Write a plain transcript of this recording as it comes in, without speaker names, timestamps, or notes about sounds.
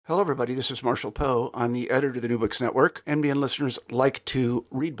Hello, everybody. This is Marshall Poe. I'm the editor of the New Books Network. NBN listeners like to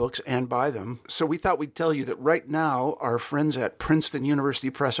read books and buy them. So we thought we'd tell you that right now, our friends at Princeton University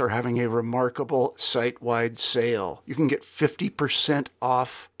Press are having a remarkable site-wide sale. You can get 50%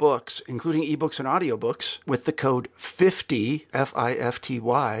 off books, including ebooks and audiobooks, with the code 50,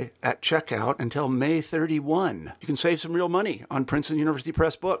 F-I-F-T-Y, at checkout until May 31. You can save some real money on Princeton University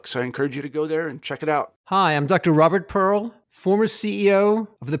Press books. I encourage you to go there and check it out. Hi, I'm Dr. Robert Pearl, former CEO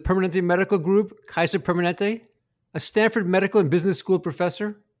of the Permanente Medical Group, Kaiser Permanente, a Stanford Medical and Business School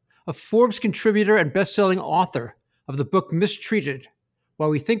professor, a Forbes contributor and best-selling author of the book Mistreated, Why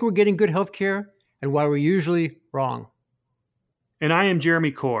We Think We're Getting Good Healthcare and Why We're Usually Wrong. And I am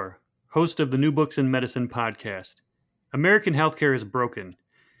Jeremy Corr, host of the New Books in Medicine podcast. American healthcare is broken.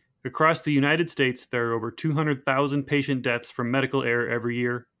 Across the United States, there are over 200,000 patient deaths from medical error every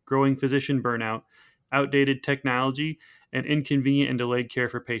year, growing physician burnout, outdated technology, and inconvenient and delayed care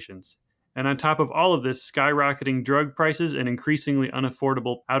for patients. And on top of all of this, skyrocketing drug prices and increasingly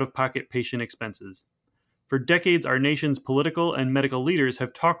unaffordable out-of-pocket patient expenses. For decades, our nation's political and medical leaders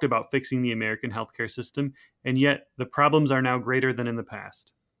have talked about fixing the American healthcare system, and yet the problems are now greater than in the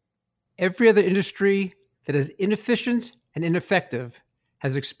past. Every other industry that is inefficient and ineffective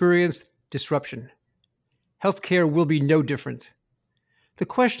has experienced disruption. Healthcare will be no different. The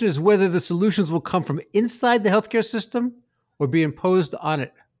question is whether the solutions will come from inside the healthcare system or be imposed on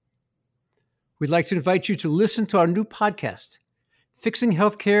it. We'd like to invite you to listen to our new podcast, Fixing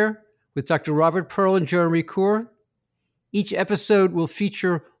Healthcare with Dr. Robert Pearl and Jeremy Corr. Each episode will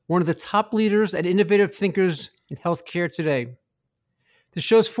feature one of the top leaders and innovative thinkers in healthcare today. The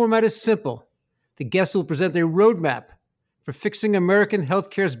show's format is simple. The guests will present a roadmap for fixing American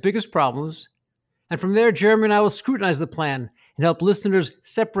healthcare's biggest problems. And from there, Jeremy and I will scrutinize the plan and help listeners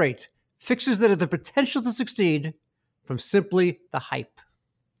separate fixes that have the potential to succeed from simply the hype.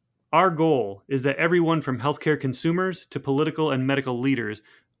 Our goal is that everyone from healthcare consumers to political and medical leaders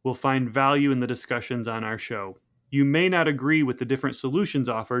will find value in the discussions on our show. You may not agree with the different solutions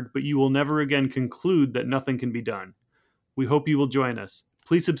offered, but you will never again conclude that nothing can be done. We hope you will join us.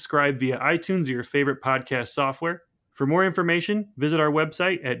 Please subscribe via iTunes or your favorite podcast software. For more information, visit our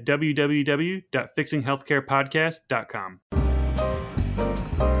website at www.fixinghealthcarepodcast.com.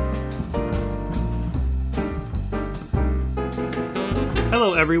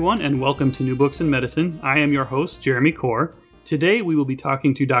 Hello, everyone, and welcome to New Books in Medicine. I am your host, Jeremy Corr. Today, we will be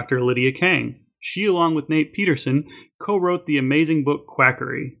talking to Dr. Lydia Kang. She, along with Nate Peterson, co-wrote the amazing book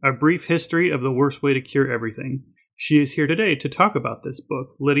Quackery, A Brief History of the Worst Way to Cure Everything. She is here today to talk about this book.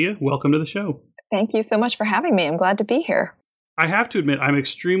 Lydia, welcome to the show. Thank you so much for having me. I'm glad to be here. I have to admit, I'm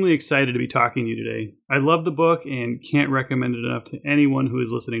extremely excited to be talking to you today. I love the book and can't recommend it enough to anyone who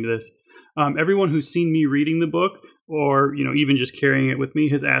is listening to this. Everyone who's seen me reading the book or, even just carrying it with me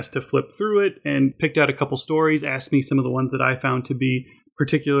has asked to flip through it and picked out a couple stories, asked me some of the ones that I found to be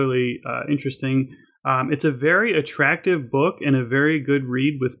particularly interesting. It's a very attractive book and a very good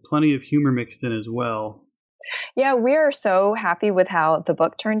read with plenty of humor mixed in as well. Yeah, we are so happy with how the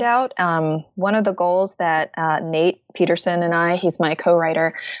book turned out. One of the goals that Nate Peterson and I, he's my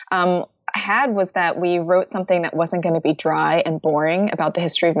co-writer, had was that we wrote something that wasn't going to be dry and boring about the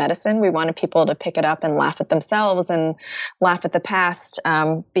history of medicine. We wanted people to pick it up and laugh at themselves and laugh at the past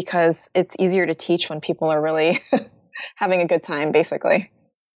because it's easier to teach when people are really having a good time, basically.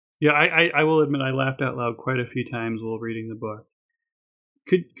 Yeah, I will admit I laughed out loud quite a few times while reading the book.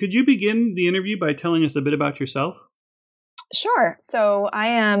 Could you begin the interview by telling us a bit about yourself? Sure. So I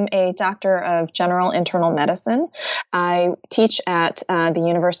am a doctor of general internal medicine. I teach at the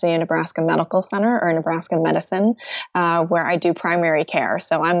University of Nebraska Medical Center, or Nebraska Medicine, where I do primary care.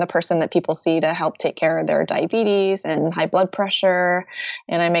 So I'm the person that people see to help take care of their diabetes and high blood pressure,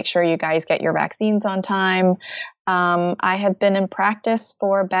 and I make sure you guys get your vaccines on time. I have been in practice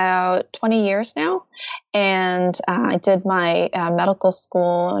for about 20 years now, and I did my medical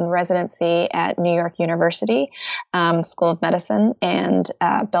school and residency at New York University School of Medicine and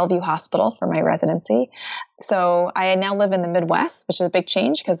Bellevue Hospital for my residency. So I now live in the Midwest, which is a big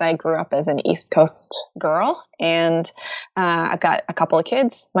change because I grew up as an East Coast girl, and I've got a couple of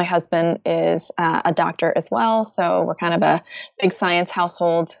kids. My husband is a doctor as well, so we're kind of a big science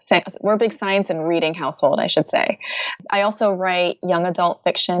household. We're a big science and reading household, I should say. I also write young adult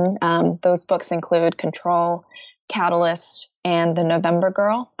fiction. Those books include Control, Catalyst, and The November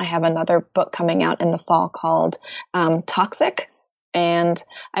Girl. I have another book coming out in the fall called Toxic. And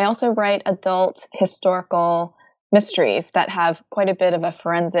I also write adult historical mysteries that have quite a bit of a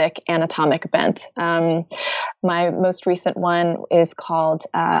forensic anatomic bent. My most recent one is called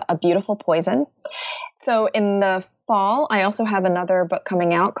A Beautiful Poison. So in the fall, I also have another book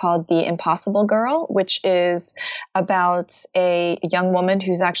coming out called The Impossible Girl, which is about a young woman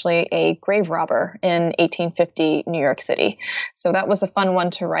who's actually a grave robber in 1850 New York City. So that was a fun one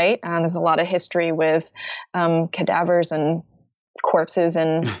to write. There's a lot of history with cadavers and corpses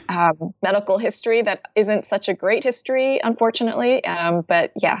and medical history that isn't such a great history, unfortunately.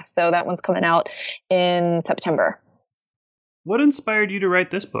 But yeah, so that one's coming out in September. What inspired you to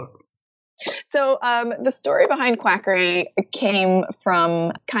write this book? So the story behind quackery came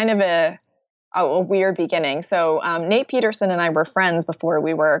from kind of a weird beginning. So Nate Peterson and I were friends before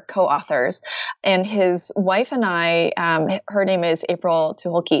we were co-authors, and his wife and I, her name is April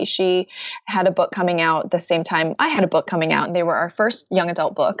Tuholke. She had a book coming out the same time I had a book coming out, and they were our first young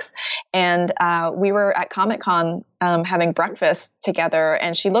adult books. And we were at Comic-Con having breakfast together,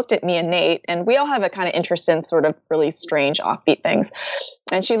 and she looked at me and Nate, and we all have a kind of interest in sort of really strange offbeat things.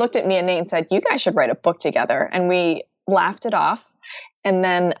 And she looked at me and Nate and said, "You guys should write a book together." And we laughed it off. And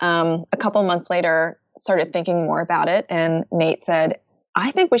then a couple months later, started thinking more about it. And Nate said,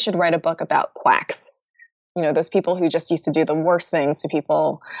 "I think we should write a book about quacks. You know, those people who just used to do the worst things to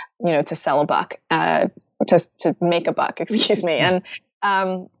people, you know, to sell a buck, to make a buck, excuse me." And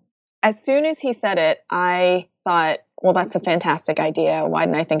as soon as he said it, I thought, well, that's a fantastic idea. Why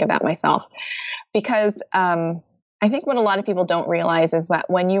didn't I think of that myself? Because I think what a lot of people don't realize is that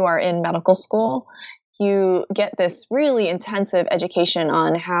when you are in medical school, you get this really intensive education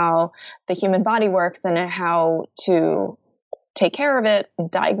on how the human body works and how to take care of it,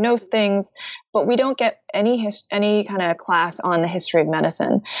 diagnose things, but we don't get any kind of class on the history of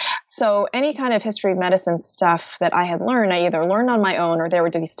medicine. So any kind of history of medicine stuff that I had learned, I either learned on my own or there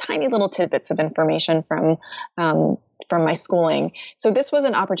were these tiny little tidbits of information from my schooling. So this was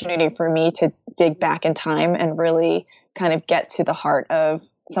an opportunity for me to dig back in time and really kind of get to the heart of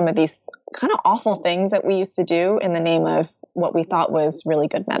some of these kind of awful things that we used to do in the name of what we thought was really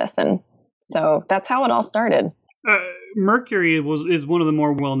good medicine. So that's how it all started. Mercury is one of the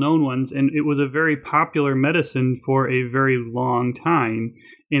more well-known ones, and it was a very popular medicine for a very long time,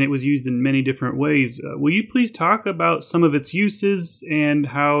 and it was used in many different ways. Will you please talk about some of its uses and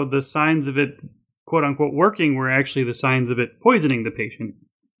how the signs of it, quote-unquote, working were actually the signs of it poisoning the patient?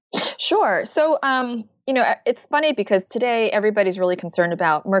 Sure. So, you know, it's funny because today everybody's really concerned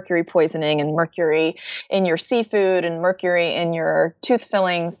about mercury poisoning and mercury in your seafood and mercury in your tooth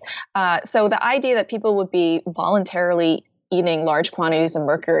fillings. So the idea that people would be voluntarily eating large quantities of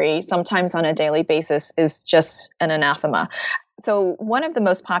mercury, sometimes on a daily basis, is just an anathema. So one of the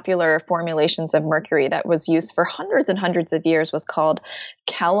most popular formulations of mercury that was used for hundreds and hundreds of years was called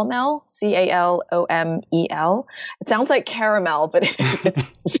calomel, Calomel. It sounds like caramel, but it's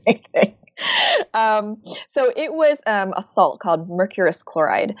the same thing. So it was a salt called mercurous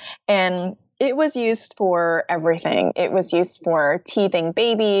chloride, and it was used for everything. It was used for teething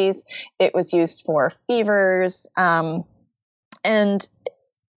babies. It was used for fevers, and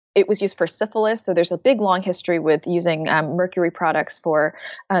it was used for syphilis. So there's a big, long history with using mercury products for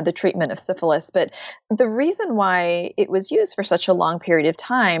the treatment of syphilis. But the reason why it was used for such a long period of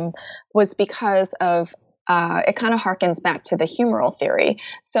time was because of it kind of harkens back to the humoral theory.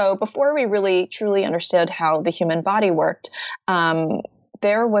 So before we really truly understood how the human body worked,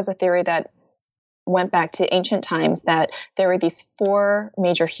 there was a theory that went back to ancient times that there were these 4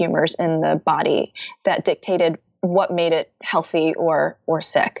 major humors in the body that dictated what made it healthy or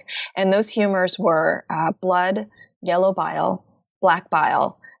sick. And those humors were blood, yellow bile, black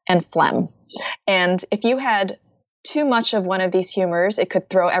bile, and phlegm. And if you had too much of one of these humors, it could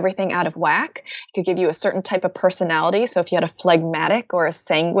throw everything out of whack. It could give you a certain type of personality. So if you had a phlegmatic or a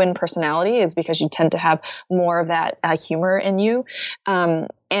sanguine personality, is because you tend to have more of that humor in you.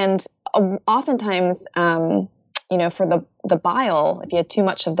 And oftentimes, you know, for the bile, if you had too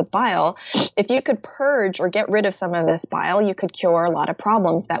much of the bile, if you could purge or get rid of some of this bile, you could cure a lot of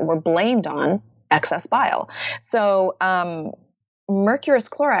problems that were blamed on excess bile. So mercurous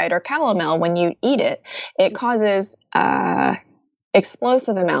chloride or calomel, when you eat it, it causes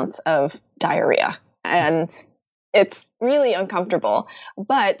explosive amounts of diarrhea. And it's really uncomfortable.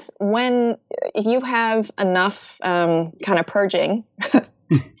 But when you have enough kind of purging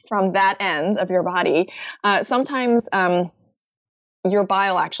from that end of your body, sometimes your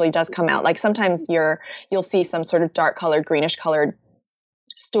bile actually does come out. Like sometimes you'll see some sort of dark colored, greenish colored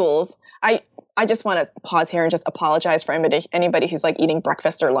stools. I just want to pause here and just apologize for anybody who's like eating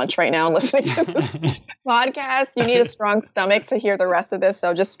breakfast or lunch right now listening to this podcast. You need a strong stomach to hear the rest of this.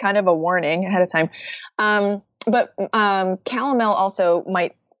 So just kind of a warning ahead of time. But calomel also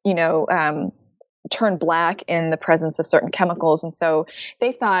might, turn black in the presence of certain chemicals. And so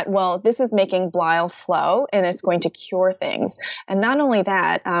they thought, well, this is making bile flow and it's going to cure things. And not only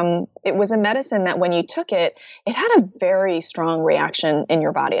that, it was a medicine that when you took it, it had a very strong reaction in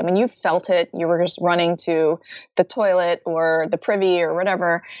your body. I mean, you felt it. You were just running to the toilet or the privy or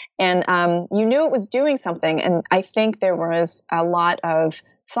whatever. And you knew it was doing something. And I think there was a lot of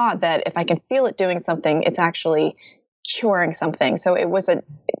thought that if I can feel it doing something, it's actually curing something. So it was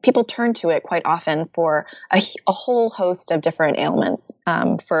people turned to it quite often for a whole host of different ailments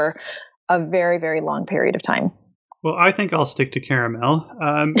for a very, very long period of time. Well, I think I'll stick to caramel.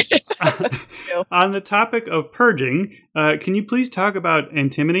 On the topic of purging, can you please talk about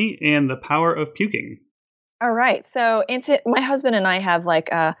antimony and the power of puking? All right. So my husband and I have like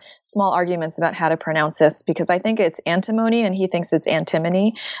small arguments about how to pronounce this because I think it's antimony and he thinks it's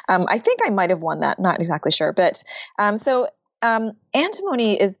antimony. I think I might have won that. Not exactly sure. But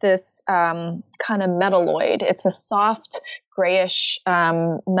antimony is this kind of metalloid. It's a soft grayish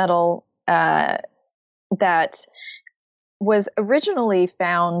metal that was originally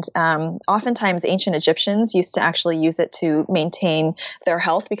found, oftentimes ancient Egyptians used to actually use it to maintain their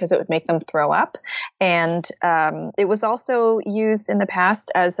health because it would make them throw up. And it was also used in the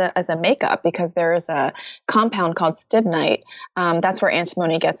past as a makeup because there is a compound called stibnite. That's where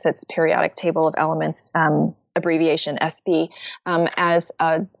antimony gets its periodic table of elements abbreviation SB as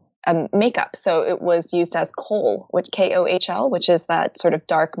a makeup. So it was used as kohl, KOHL, which is that sort of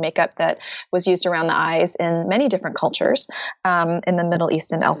dark makeup that was used around the eyes in many different cultures in the Middle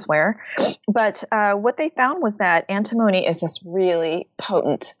East and elsewhere. But what they found was that antimony is this really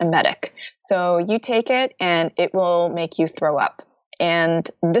potent emetic. So you take it and it will make you throw up. And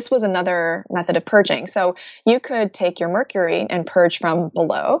this was another method of purging. So you could take your mercury and purge from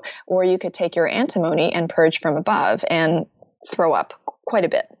below, or you could take your antimony and purge from above and throw up quite a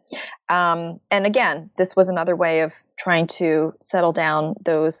bit. And again, this was another way of trying to settle down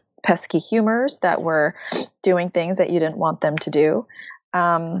those pesky humors that were doing things that you didn't want them to do.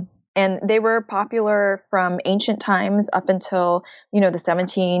 And they were popular from ancient times up until, the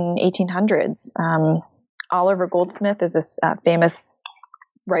 1800s. Oliver Goldsmith is this famous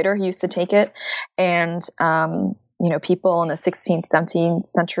writer who used to take it. And, people in the 16th, 17th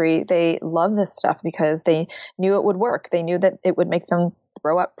century, they loved this stuff because they knew it would work. They knew that it would make them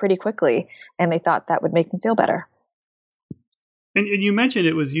throw up pretty quickly, and they thought that would make them feel better. And you mentioned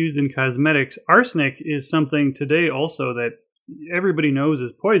it was used in cosmetics. Arsenic is something today also that everybody knows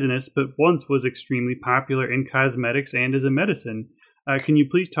is poisonous, but once was extremely popular in cosmetics and as a medicine. Can you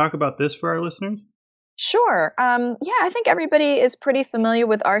please talk about this for our listeners? Sure. I think everybody is pretty familiar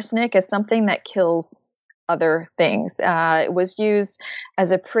with arsenic as something that kills other things. It was used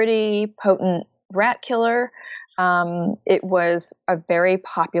as a pretty potent rat killer. It was a very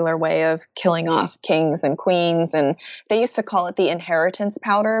popular way of killing off kings and queens. And they used to call it the inheritance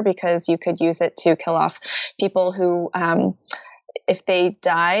powder because you could use it to kill off people who, if they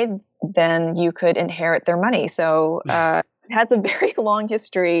died, then you could inherit their money. So it has a very long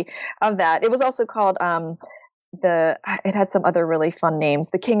history of that. It was also called it had some other really fun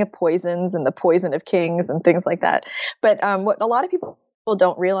names, the King of Poisons and the Poison of Kings and things like that. But what a lot of people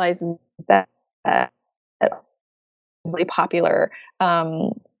don't realize is that really popular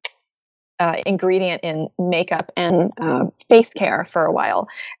ingredient in makeup and face care for a while.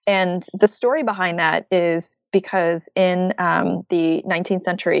 And the story behind that is because in the 19th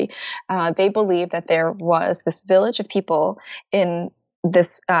century, they believed that there was this village of people in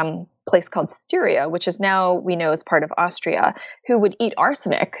this place called Styria, which is now we know is part of Austria, who would eat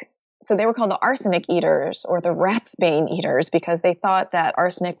arsenic. So they were called the arsenic eaters or the ratsbane eaters because they thought that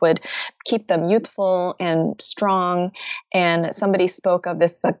arsenic would keep them youthful and strong. And somebody spoke of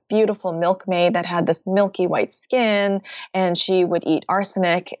this beautiful milkmaid that had this milky white skin, and she would eat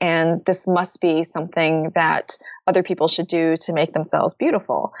arsenic. And this must be something that other people should do to make themselves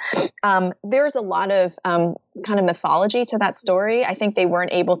beautiful. There's a lot of kind of mythology to that story. I think they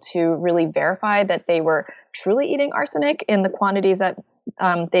weren't able to really verify that they were truly eating arsenic in the quantities that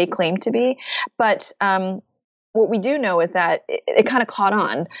they claim to be. But what we do know is that it kind of caught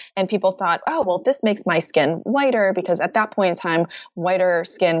on, and people thought, oh, well, this makes my skin whiter, because at that point in time, whiter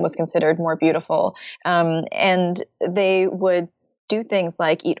skin was considered more beautiful. And they would do things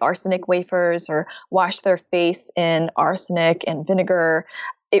like eat arsenic wafers or wash their face in arsenic and vinegar.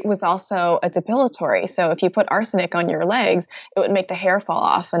 It was also a depilatory. So if you put arsenic on your legs, it would make the hair fall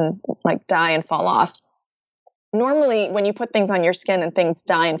off and like die and fall off. Normally, when you put things on your skin and things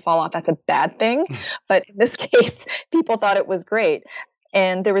die and fall off, that's a bad thing. But in this case, people thought it was great.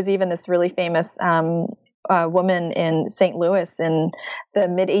 And there was even this really famous woman in St. Louis in the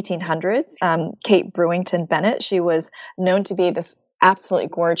mid 1800s, Kate Brewington Bennett. She was known to be this absolutely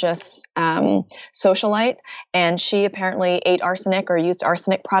gorgeous socialite, and she apparently ate arsenic or used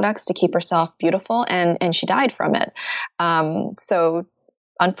arsenic products to keep herself beautiful, and she died from it. So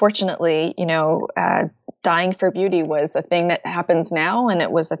unfortunately, dying for beauty was a thing that happens now, and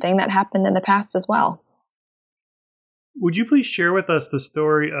it was a thing that happened in the past as well. Would you please share with us the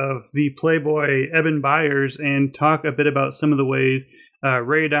story of the Playboy Eben Byers and talk a bit about some of the ways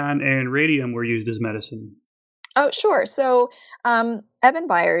radon and radium were used as medicine? Oh, sure. So Eben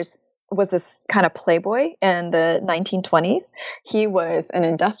Byers was this kind of playboy in the 1920s. He was an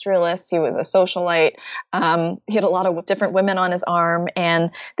industrialist. He was a socialite. He had a lot of different women on his arm.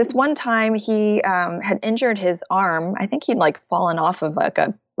 And this one time he had injured his arm. I think he'd fallen off of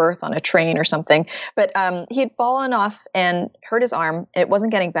a berth on a train or something. But he had fallen off and hurt his arm. It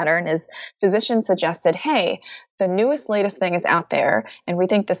wasn't getting better. And his physician suggested, hey, the latest thing is out there, and we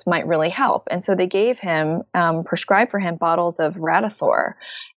think this might really help. And so they gave him, prescribed for him, bottles of Radithor.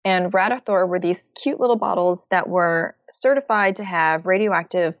 And Radithor were these cute little bottles that were certified to have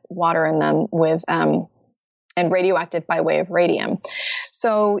radioactive water in them and radioactive by way of radium.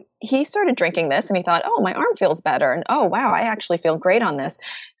 So he started drinking this and he thought, oh, my arm feels better. And oh, wow, I actually feel great on this.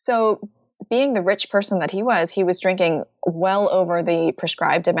 So being the rich person that he was drinking well over the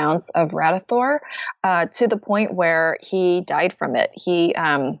prescribed amounts of Radithor to the point where he died from it. He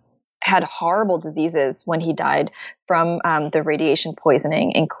had horrible diseases when he died from the radiation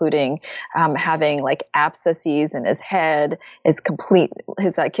poisoning, including having abscesses in his head. His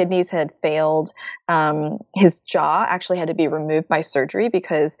kidneys had failed. His jaw actually had to be removed by surgery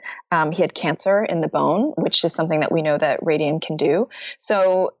because he had cancer in the bone, which is something that we know that radium can do.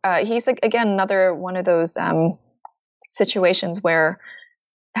 So he's again another one of those situations where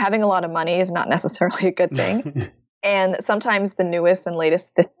having a lot of money is not necessarily a good thing. And sometimes the newest and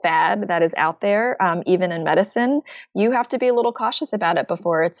latest the fad that is out there, even in medicine, you have to be a little cautious about it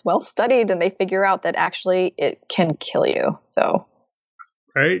before it's well studied and they figure out that actually it can kill you. So,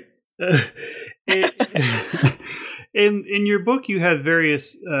 right. In your book, you have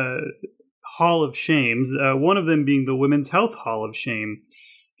various Hall of Shames, one of them being the Women's Health Hall of Shame.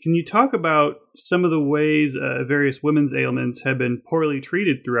 Can you talk about some of the ways various women's ailments have been poorly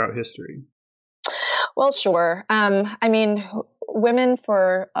treated throughout history? Well, sure. I mean, women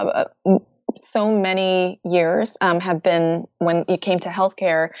for so many years have been, when it came to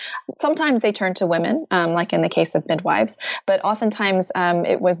healthcare, sometimes they turned to women, like in the case of midwives, but oftentimes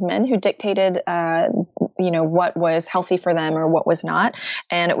it was men who dictated, what was healthy for them or what was not.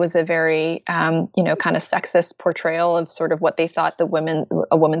 And it was a very, kind of sexist portrayal of sort of what they thought a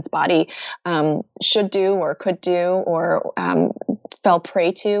woman's body should do or could do or fell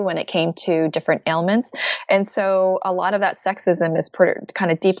prey to when it came to different ailments. And so a lot of that sexism is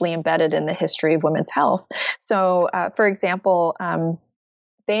kind of deeply embedded in the history of women's health. So, for example,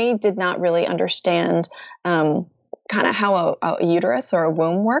 they did not really understand kind of how a uterus or a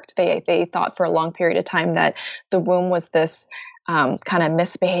womb worked. They thought for a long period of time that the womb was this kind of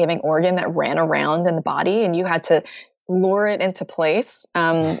misbehaving organ that ran around in the body, and you had to lure it into place.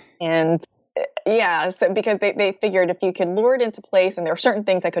 Yeah, so because they figured if you could lure it into place, and there are certain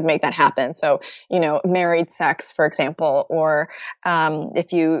things that could make that happen. So, married sex, for example, or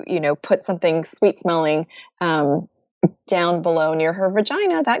if you put something sweet smelling down below near her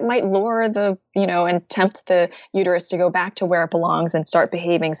vagina, that might lure and tempt the uterus to go back to where it belongs and start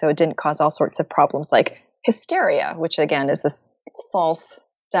behaving so it didn't cause all sorts of problems like hysteria, which again is this false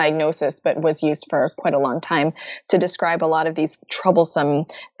diagnosis, but was used for quite a long time to describe a lot of these troublesome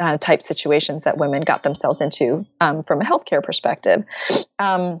type situations that women got themselves into from a healthcare perspective.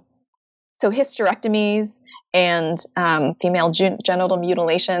 So hysterectomies and female genital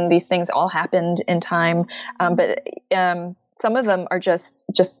mutilation, these things all happened in time, but some of them are just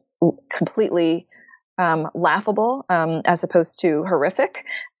completely laughable as opposed to horrific.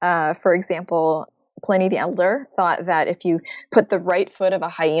 For example, Pliny the Elder thought that if you put the right foot of a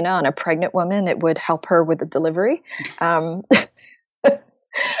hyena on a pregnant woman, it would help her with the delivery.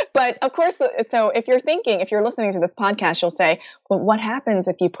 But of course, so if you're listening to this podcast, you'll say, well, what happens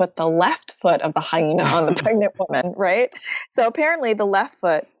if you put the left foot of the hyena on the pregnant woman, right? So apparently the left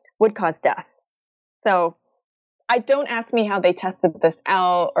foot would cause death. So don't ask me how they tested this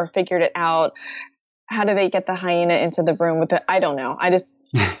out or figured it out. How do they get the hyena into the room with it? I don't know. I just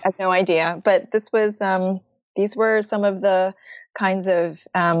have no idea. But these were some of the kinds of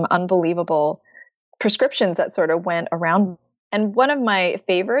unbelievable prescriptions that sort of went around. And one of my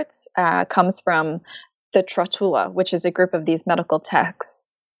favorites comes from the Trotula, which is a group of these medical texts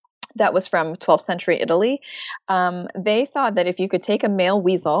that was from 12th century Italy. They thought that if you could take a male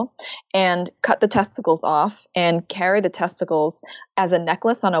weasel and cut the testicles off and carry the testicles as a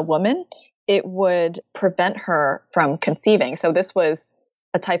necklace on a woman, it would prevent her from conceiving. So this was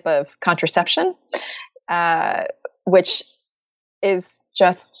a type of contraception, which is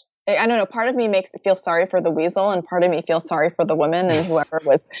just, I don't know, part of me feel sorry for the weasel, and part of me feels sorry for the woman and whoever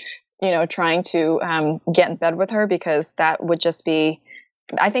was, trying to get in bed with her, because that would just be,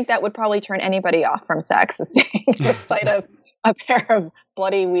 I think that would probably turn anybody off from sex, seeing the sight of a pair of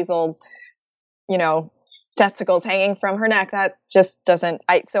bloody weasel, testicles hanging from her neck. That just doesn't,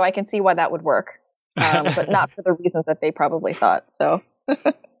 so I can see why that would work, but not for the reasons that they probably thought. So.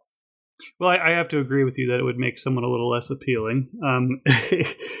 Well, I have to agree with you that it would make someone a little less appealing.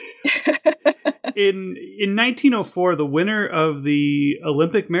 In 1904, the winner of the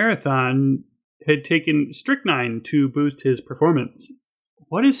Olympic marathon had taken strychnine to boost his performance.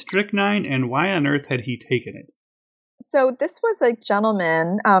 What is strychnine, and why on earth had he taken it? So this was a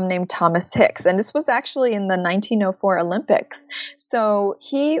gentleman named Thomas Hicks, and this was actually in the 1904 Olympics. So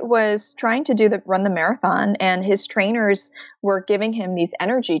he was trying to run the marathon, and his trainers were giving him these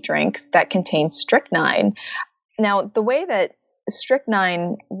energy drinks that contain strychnine. Now, the way that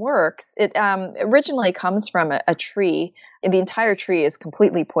strychnine works, it originally comes from a tree. The entire tree is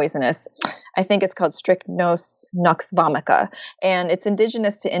completely poisonous. I think it's called Strychnos nux vomica, and it's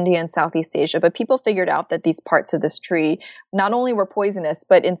indigenous to India and Southeast Asia. But people figured out that these parts of this tree not only were poisonous,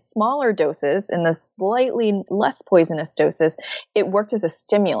 but in smaller doses, in the slightly less poisonous doses, it worked as a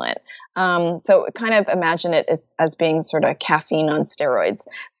stimulant. So kind of imagine it as being sort of caffeine on steroids.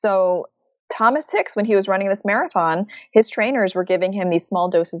 So Thomas Hicks, when he was running this marathon, his trainers were giving him these small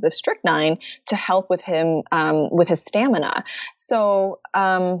doses of strychnine to help with him with his stamina. So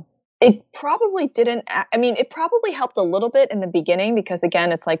it probably didn't. It probably helped a little bit in the beginning, because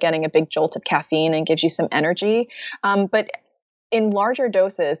again, it's like getting a big jolt of caffeine and gives you some energy. But in larger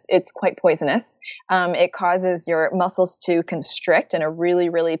doses, it's quite poisonous. It causes your muscles to constrict in a really,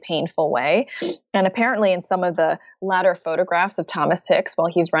 really painful way. And apparently in some of the latter photographs of Thomas Hicks while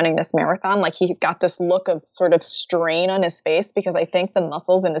he's running this marathon, like he's got this look of sort of strain on his face, because I think the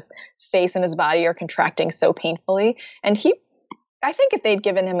muscles in his face and his body are contracting so painfully. And I think if they'd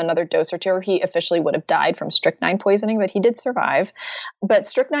given him another dose or two, he officially would have died from strychnine poisoning, but he did survive. But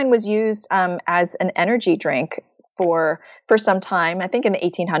strychnine was used as an energy drink for some time. I think in the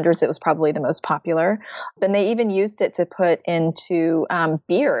 1800s, it was probably the most popular. And they even used it to put into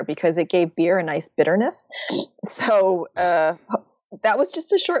beer, because it gave beer a nice bitterness. So that was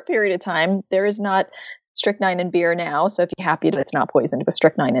just a short period of time. There is not strychnine in beer now. So if you're happy that it's not poisoned with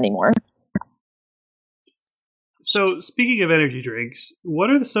strychnine anymore. So speaking of energy drinks,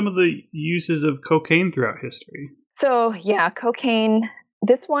 what are some of the uses of cocaine throughout history? So yeah, cocaine.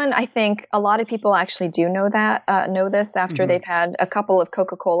 This one, I think a lot of people actually do know this after they've had a couple of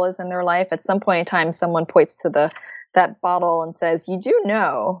Coca-Colas in their life. At some point in time, someone points to that bottle and says, "You do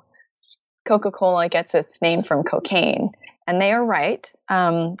know Coca-Cola gets its name from cocaine." And they are right.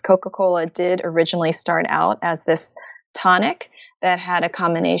 Coca-Cola did originally start out as this tonic that had a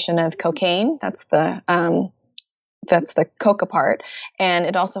combination of cocaine. That's the coca part. And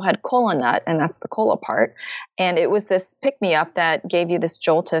it also had cola nut, and that's the cola part. And it was this pick-me-up that gave you this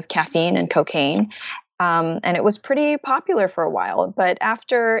jolt of caffeine and cocaine. And it was pretty popular for a while. But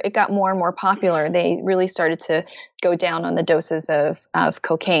after it got more and more popular, they really started to go down on the doses of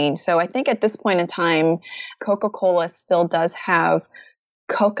cocaine. So I think at this point in time, Coca-Cola still does have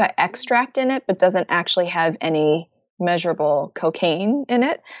coca extract in it, but doesn't actually have any measurable cocaine in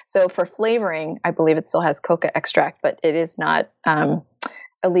it. So for flavoring, I believe it still has coca extract, but it is not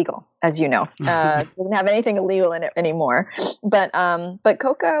illegal, as you know. Doesn't have anything illegal in it anymore. But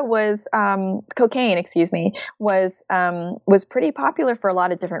cocaine, was pretty popular for a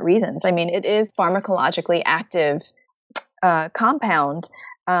lot of different reasons. I mean, it is pharmacologically active compound.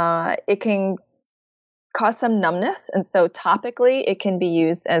 It can cause some numbness, and so topically it can be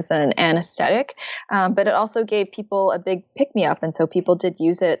used as an anesthetic, but it also gave people a big pick-me-up, and so people did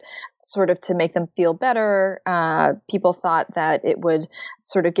use it sort of to make them feel better. People thought that it would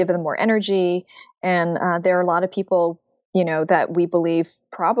sort of give them more energy, and there are a lot of people that we believe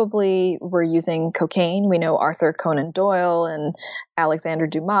probably were using cocaine. We know Arthur Conan Doyle and Alexander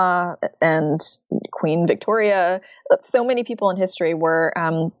Dumas and Queen Victoria. So many people in history were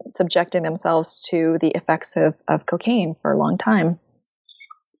subjecting themselves to the effects of cocaine for a long time.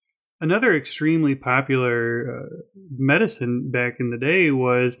 Another extremely popular medicine back in the day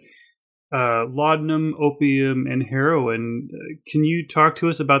was laudanum, opium, and heroin. Can you talk to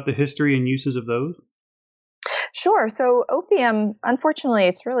us about the history and uses of those? Sure. So opium, unfortunately,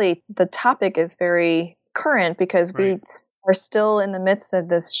 it's really, the topic is very current because we are still in the midst of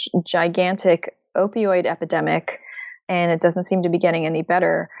this gigantic opioid epidemic, and it doesn't seem to be getting any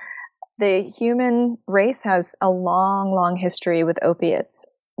better. The human race has a long, long history with opiates.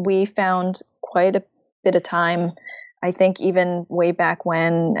 We found quite a bit of time, I think even way back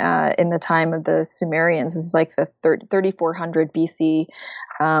when, in the time of the Sumerians, this is like the 3400 BC,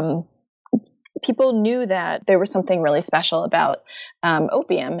 people knew that there was something really special about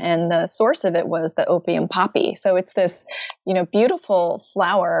opium, and the source of it was the opium poppy. So it's this, beautiful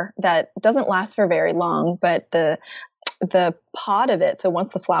flower that doesn't last for very long, but the pod of it. So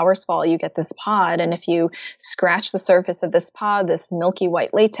once the flowers fall, you get this pod. And if you scratch the surface of this pod, this milky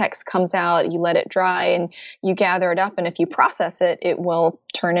white latex comes out, you let it dry and you gather it up. And if you process it, it will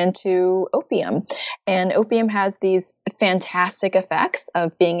turn into opium. And opium has these fantastic effects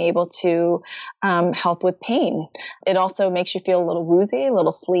of being able to help with pain. It also makes you feel a little woozy, a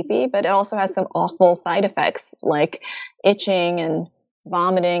little sleepy, but it also has some awful side effects like itching and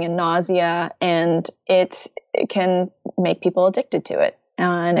vomiting and nausea, and it can make people addicted to it,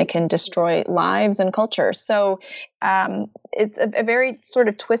 and it can destroy lives and culture. So it's a very sort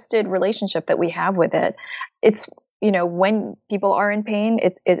of twisted relationship that we have with it. It's, when people are in pain,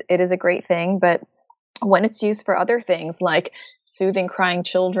 it is a great thing, but when it's used for other things like soothing crying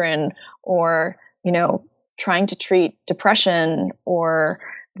children, or, trying to treat depression, or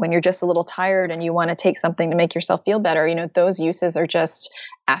when you're just a little tired and you want to take something to make yourself feel better, those uses are just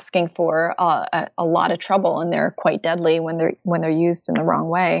asking for a lot of trouble, and they're quite deadly when they're used in the wrong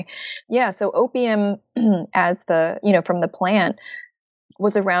way. Yeah. So opium as from the plant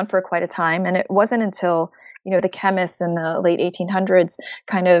was around for quite a time. And it wasn't until, the chemists in the late 1800s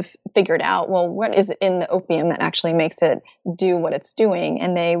kind of figured out, well, what is in the opium that actually makes it do what it's doing?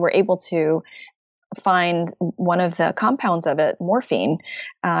 And they were able to find one of the compounds of it, morphine,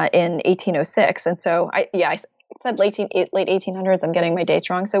 in 1806. And so I said late 1800s. I'm getting my dates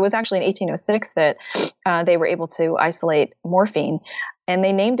wrong. So it was actually in 1806 that they were able to isolate morphine. And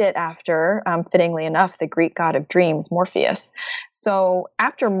they named it after, fittingly enough, the Greek god of dreams, Morpheus. So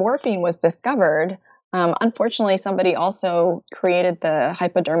after morphine was discovered, unfortunately, somebody also created the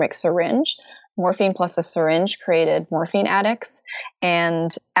hypodermic syringe. Morphine plus a syringe created morphine addicts.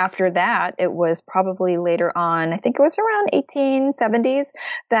 And after that, it was probably later on, I think it was around 1870s,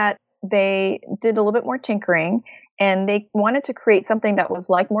 that they did a little bit more tinkering, and they wanted to create something that was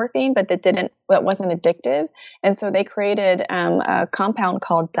like morphine, but that wasn't addictive. And so they created a compound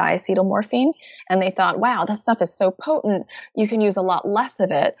called diacetylmorphine. And they thought, wow, this stuff is so potent, you can use a lot less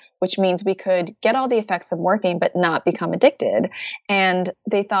of it, which means we could get all the effects of morphine, but not become addicted. And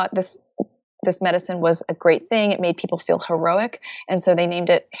they thought this medicine was a great thing. It made people feel heroic. And so they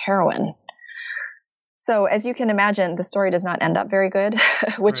named it heroin. So as you can imagine, the story does not end up very good,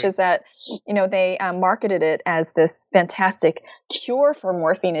 which is that, they marketed it as this fantastic cure for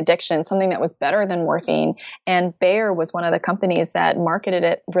morphine addiction, something that was better than morphine. And Bayer was one of the companies that marketed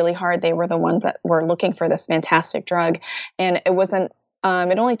it really hard. They were the ones that were looking for this fantastic drug. And it wasn't,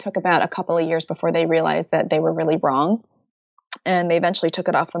 it only took about a couple of years before they realized that they were really wrong. And they eventually took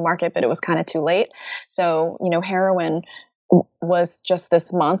it off the market, but it was kind of too late. So, heroin was just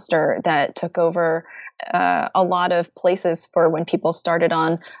this monster that took over a lot of places for when people started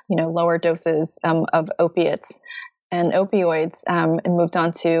on, lower doses of opiates and opioids, and moved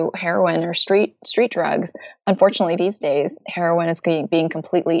on to heroin or street drugs. Unfortunately, these days, heroin is being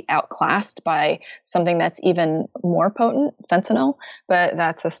completely outclassed by something that's even more potent, fentanyl. But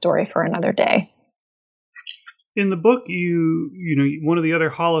that's a story for another day. In the book, one of the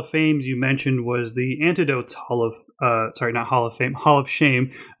other Hall of Fames you mentioned was the Antidotes Hall of, not Hall of Fame, Hall of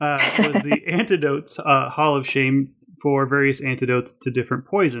Shame, was the Antidotes Hall of Shame for various antidotes to different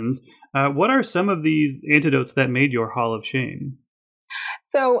poisons. What are some of these antidotes that made your Hall of Shame?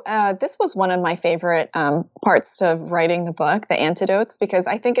 So this was one of my favorite parts of writing the book, the antidotes, because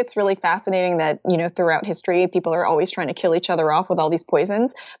I think it's really fascinating that, throughout history, people are always trying to kill each other off with all these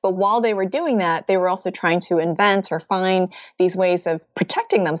poisons. But while they were doing that, they were also trying to invent or find these ways of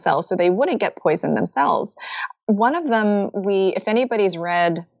protecting themselves so they wouldn't get poisoned themselves. One of them, if anybody's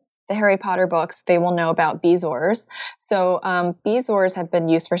read the Harry Potter books, they will know about bezoars. So bezoars have been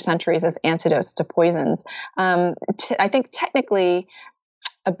used for centuries as antidotes to poisons. I think technically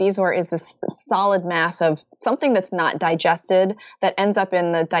a bezoar is this solid mass of something that's not digested that ends up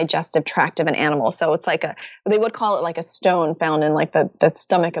in the digestive tract of an animal. So it's like they would call it like a stone found in like the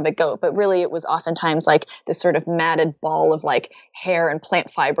stomach of a goat, but really it was oftentimes like this sort of matted ball of like hair and plant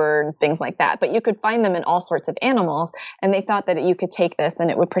fiber and things like that. But you could find them in all sorts of animals, and they thought that you could take this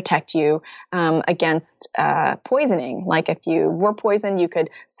and it would protect you against poisoning. Like if you were poisoned, you could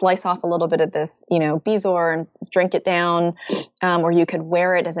slice off a little bit of this, bezoar and drink it down, or you could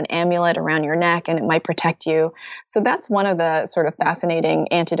wear it as an amulet around your neck and it might protect you. So that's one of the sort of fascinating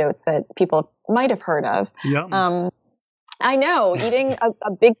antidotes that people might have heard of. Yum. I know, eating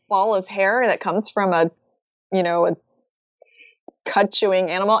a big ball of hair that comes from a cud chewing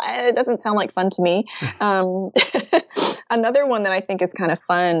animal, it doesn't sound like fun to me. Another one that I think is kind of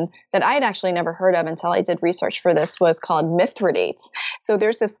fun that I had actually never heard of until I did research for this was called Mithridates. So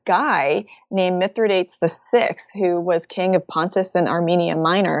there's this guy named Mithridates VI who was king of Pontus and Armenia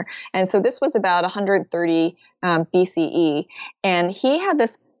Minor. And so this was about 130 BCE. And he had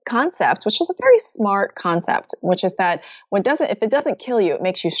this concept, which is a very smart concept, which is that if it doesn't kill you, it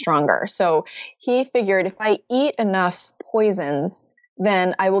makes you stronger. So he figured if I eat enough poisons,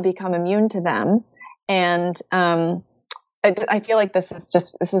 then I will become immune to them. And I feel like this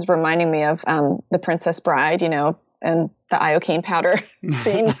is reminding me of The Princess Bride, and the iocane powder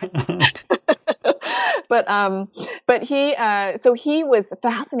scene. But he was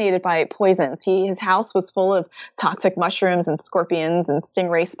fascinated by poisons. His house was full of toxic mushrooms and scorpions and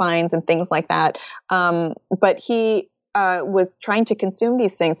stingray spines and things like that. But he was trying to consume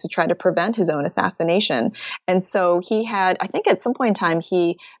these things to try to prevent his own assassination. And so he had, I think at some point in time,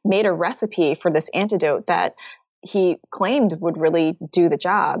 he made a recipe for this antidote that he claimed would really do the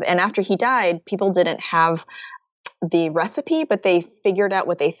job. And after he died, people didn't have the recipe, but they figured out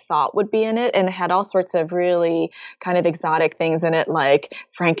what they thought would be in it, and it had all sorts of really kind of exotic things in it, like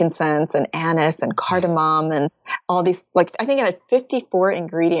frankincense and anise and cardamom and all these, like, I think it had 54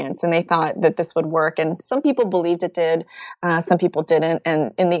 ingredients, and they thought that this would work. And some people believed it did, some people didn't.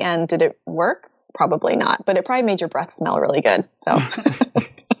 And in the end, did it work? Probably not, but it probably made your breath smell really good. So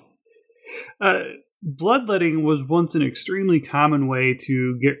bloodletting was once an extremely common way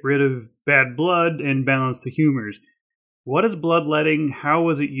to get rid of bad blood and balance the humors. What is bloodletting? How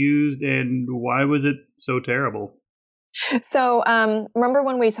was it used? And why was it so terrible? So remember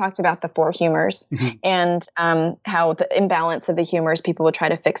when we talked about the 4 humors and how the imbalance of the humors, people would try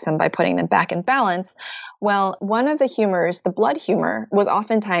to fix them by putting them back in balance? Well, one of the humors, the blood humor, was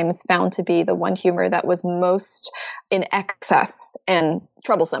oftentimes found to be the one humor that was most in excess and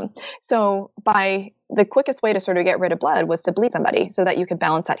troublesome. So the quickest way to sort of get rid of blood was to bleed somebody so that you could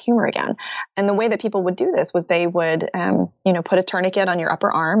balance that humor again. And the way that people would do this was they would, put a tourniquet on your upper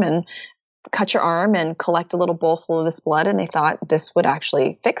arm and cut your arm and collect a little bowl full of this blood, and they thought this would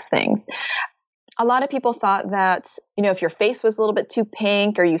actually fix things. A lot of people thought that, if your face was a little bit too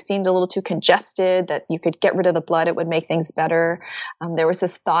pink or you seemed a little too congested, that you could get rid of the blood, it would make things better. There was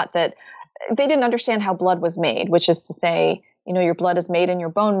this thought that they didn't understand how blood was made, which is to say, your blood is made in your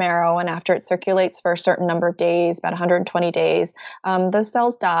bone marrow, and after it circulates for a certain number of days, about 120 days, those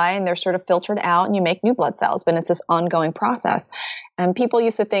cells die and they're sort of filtered out and you make new blood cells, but it's this ongoing process. And people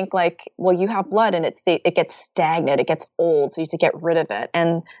used to think like, well, you have blood and it gets stagnant, it gets old, so you have to get rid of it.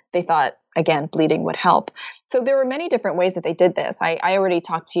 And they thought, again, bleeding would help. So there were many different ways that they did this. I already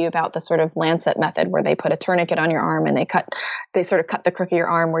talked to you about the sort of lancet method where they put a tourniquet on your arm and they sort of cut the crook of your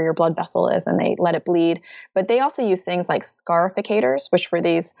arm where your blood vessel is and they let it bleed. But they also use things like scarificators, which were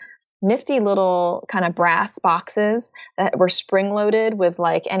these nifty little kind of brass boxes that were spring loaded with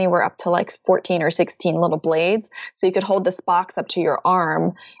like anywhere up to like 14 or 16 little blades. So you could hold this box up to your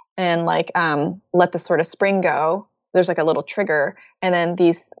arm and like let the sort of spring go. There's like a little trigger, and then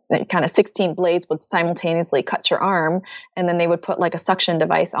these kind of 16 blades would simultaneously cut your arm, and then they would put like a suction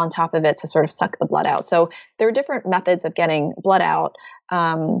device on top of it to sort of suck the blood out. So there are different methods of getting blood out.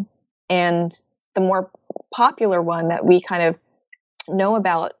 And the more popular one that we kind of know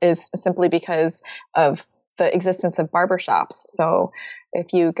about is simply because of the existence of barbershops. So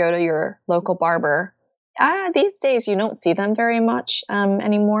if you go to your local barber, these days you don't see them very much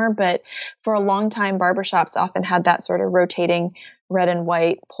anymore, but for a long time, barbershops often had that sort of rotating red and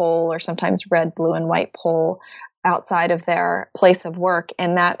white pole, or sometimes red, blue, and white pole outside of their place of work.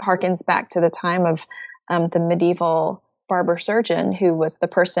 And that harkens back to the time of the medieval barber surgeon, who was the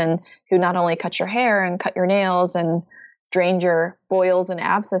person who not only cut your hair and cut your nails and drain your boils and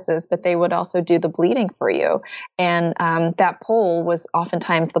abscesses, but they would also do the bleeding for you. And that pole was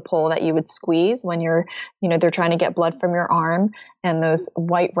oftentimes the pole that you would squeeze when they're trying to get blood from your arm. And those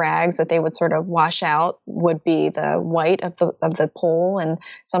white rags that they would sort of wash out would be the white of the pole. And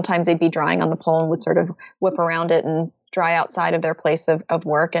sometimes they'd be drying on the pole and would sort of whip around it and dry outside of their place of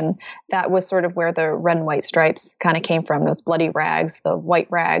work. And that was sort of where the red and white stripes kind of came from, those bloody rags, the white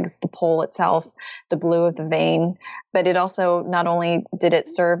rags, the pole itself, the blue of the vein. But it also, not only did it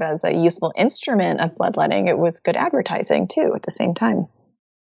serve as a useful instrument of bloodletting, it was good advertising too at the same time.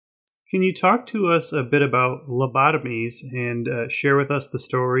 Can you talk to us a bit about lobotomies and share with us the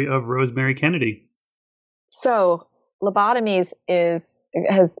story of Rosemary Kennedy? So lobotomies is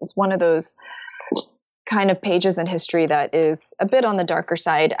one of those kind of pages in history that is a bit on the darker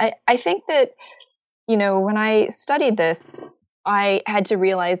side. I think that, when I studied this, I had to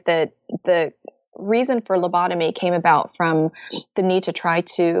realize that the reason for lobotomy came about from the need to try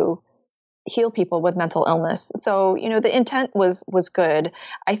to heal people with mental illness. So, the intent was good.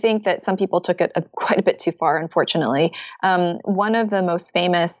 I think that some people took it quite a bit too far, unfortunately. One of the most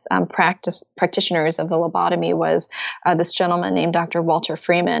famous practitioners of the lobotomy was this gentleman named Dr. Walter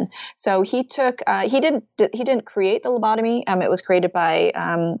Freeman. So he didn't create the lobotomy. It was created by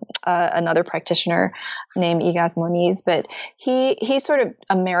another practitioner named Ygaz Moniz, but he sort of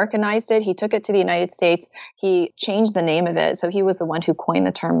Americanized it. He took it to the United States. He changed the name of it. So he was the one who coined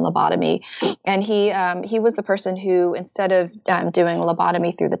the term lobotomy. And he was the person who, instead of doing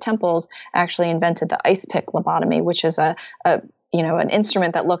lobotomy through the temples, actually invented the ice pick lobotomy, which is an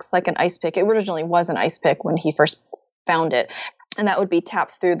instrument that looks like an ice pick. It originally was an ice pick when he first found it. And that would be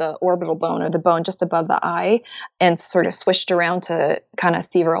tapped through the orbital bone, or the bone just above the eye, and sort of swished around to kind of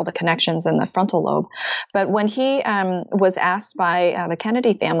sever all the connections in the frontal lobe. But when he was asked by the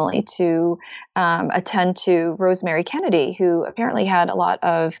Kennedy family to attend to Rosemary Kennedy, who apparently had a lot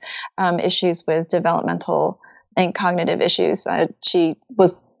of issues with developmental and cognitive issues, she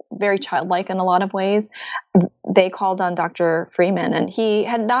was very childlike in a lot of ways. They called on Dr. Freeman, and he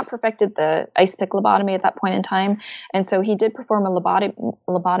had not perfected the ice pick lobotomy at that point in time. And so he did perform a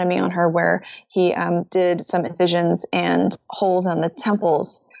lobotomy on her, where he did some incisions and holes on the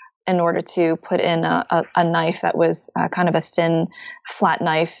temples in order to put in a knife that was kind of a thin, flat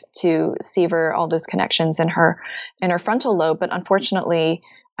knife to sever all those connections in her frontal lobe. But unfortunately,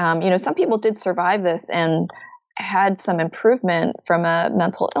 some people did survive this and had some improvement from a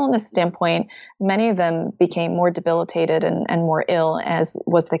mental illness standpoint. Many of them became more debilitated and more ill, as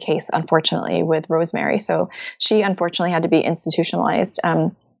was the case, unfortunately, with Rosemary. So she unfortunately had to be institutionalized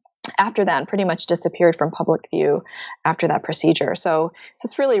after that, and pretty much disappeared from public view after that procedure. So it's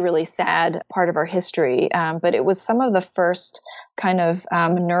this really, really sad part of our history. But it was some of the first kind of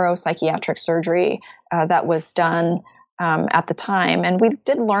neuropsychiatric surgery that was done at the time. And we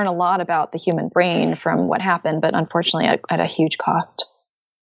did learn a lot about the human brain from what happened, but unfortunately at a huge cost.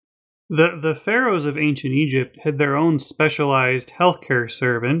 The pharaohs of ancient Egypt had their own specialized healthcare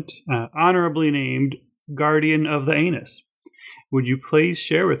servant, honorably named Guardian of the Anus. Would you please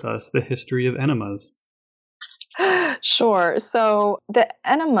share with us the history of enemas? Sure. So the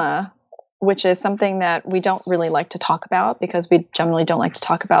enema, which is something that we don't really like to talk about because we generally don't like to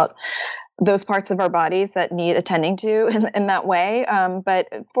talk about those parts of our bodies that need attending to in that way. But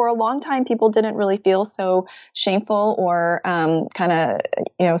for a long time, people didn't really feel so shameful or kind of,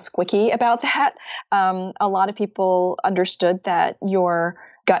 squicky about that. A lot of people understood that your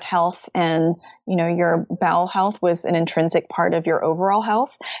gut health and, your bowel health was an intrinsic part of your overall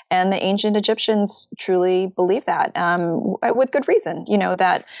health. And the ancient Egyptians truly believed that with good reason,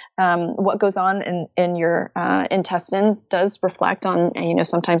 that what goes on in your intestines does reflect on,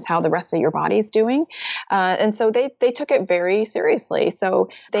 sometimes how the rest of your body is doing. And so they took it very seriously. So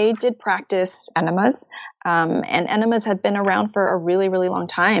they did practice enemas. And enemas have been around for a really, really long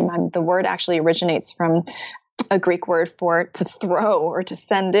time. The word actually originates from a Greek word for to throw or to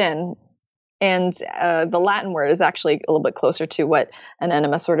send in. And the Latin word is actually a little bit closer to what an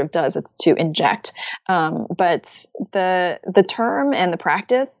enema sort of does. It's to inject. But the term and the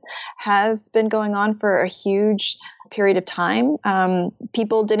practice has been going on for a huge period of time.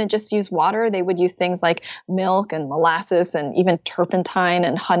 People didn't just use water. They would use things like milk and molasses and even turpentine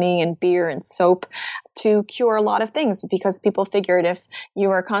and honey and beer and soap to cure a lot of things, because people figured if you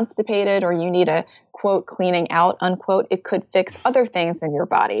are constipated or you need a, quote, cleaning out, unquote, it could fix other things in your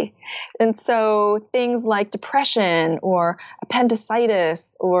body. And so things like depression or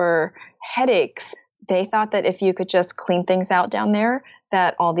appendicitis or headaches, they thought that if you could just clean things out down there,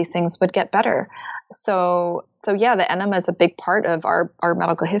 that all these things would get better. So yeah, the enema is a big part of our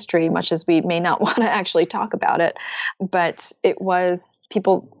medical history, much as we may not want to actually talk about it. But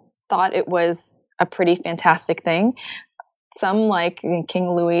people thought it was a pretty fantastic thing. Some, like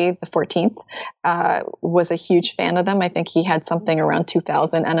King Louis XIV, was a huge fan of them. I think he had something around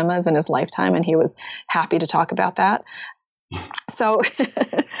 2,000 enemas in his lifetime, and he was happy to talk about that. So,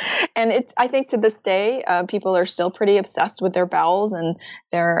 and I think to this day, people are still pretty obsessed with their bowels and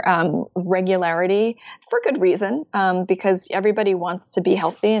their regularity for good reason, because everybody wants to be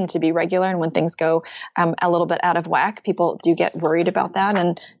healthy and to be regular. And when things go a little bit out of whack, people do get worried about that.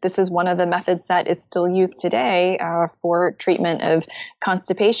 And this is one of the methods that is still used today for treatment of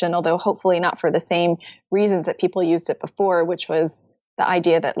constipation, although hopefully not for the same reasons that people used it before, which was the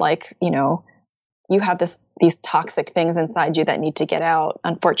idea that, like, you have these toxic things inside you that need to get out.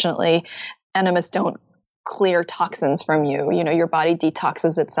 Unfortunately, enemas don't clear toxins from you. Your body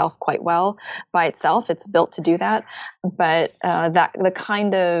detoxes itself quite well by itself. It's built to do that. But the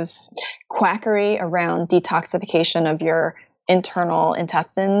kind of quackery around detoxification of your internal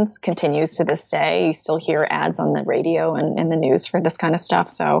intestines continues to this day. You still hear ads on the radio and in the news for this kind of stuff.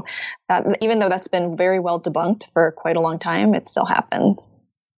 So that, even though that's been very well debunked for quite a long time, it still happens.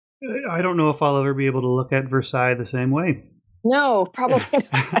 I don't know if I'll ever be able to look at Versailles the same way. No, probably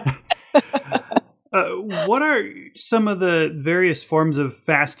not. What are some of the various forms of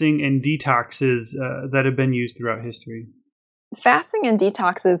fasting and detoxes that have been used throughout history? Fasting and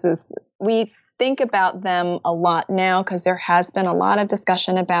detoxes we think about them a lot now because there has been a lot of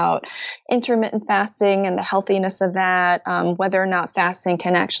discussion about intermittent fasting and the healthiness of that, whether or not fasting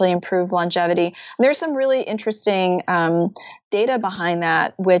can actually improve longevity. And there's some really interesting data behind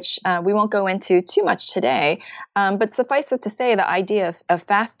that, which we won't go into too much today. But suffice it to say, the idea of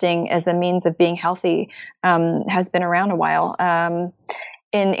fasting as a means of being healthy has been around a while.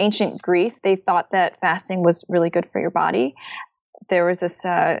 In ancient Greece, they thought that fasting was really good for your body. There was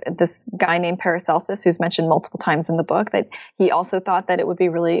this guy named Paracelsus who's mentioned multiple times in the book that he also thought that it would be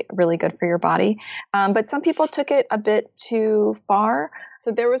really, really good for your body. But some people took it a bit too far.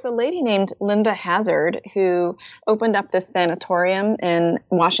 So there was a lady named Linda Hazard who opened up this sanatorium in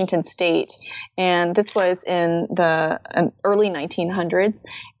Washington State. And this was in the early 1900s.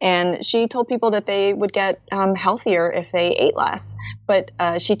 And she told people that they would get healthier if they ate less. But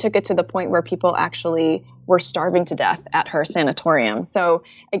she took it to the point where people actually were starving to death at her sanatorium. So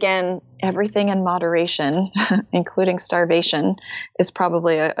again, everything in moderation, including starvation, is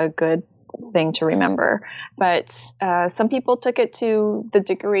probably a good thing to remember. But some people took it to the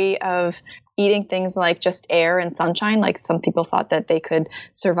degree of eating things like just air and sunshine. Like some people thought that they could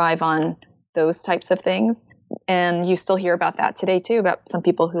survive on those types of things. And you still hear about that today too, about some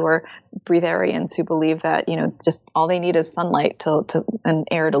people who are breatharians who believe that, just all they need is sunlight and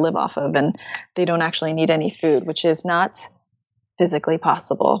air to live off of, and they don't actually need any food, which is not physically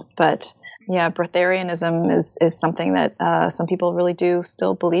possible. But yeah, breatharianism is something that some people really do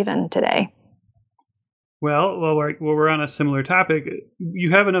still believe in today. Well, we're on a similar topic.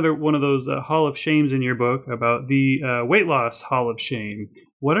 You have another one of those Hall of Shames in your book about the weight loss Hall of Shame.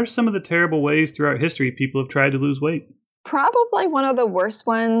 What are some of the terrible ways throughout history people have tried to lose weight? Probably one of the worst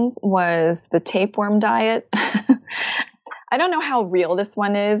ones was the tapeworm diet. I don't know how real this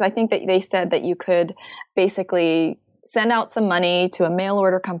one is. I think that they said that you could basically send out some money to a mail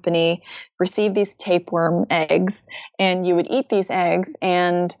order company, receive these tapeworm eggs, and you would eat these eggs,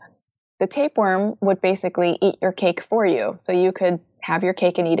 and the tapeworm would basically eat your cake for you. So you could have your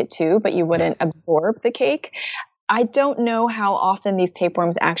cake and eat it too, but you wouldn't absorb the cake. I don't know how often these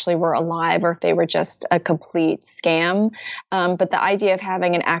tapeworms actually were alive or if they were just a complete scam. But the idea of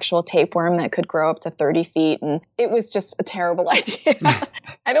having an actual tapeworm that could grow up to 30 feet, and it was just a terrible idea.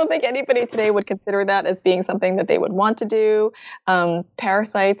 I don't think anybody today would consider that as being something that they would want to do.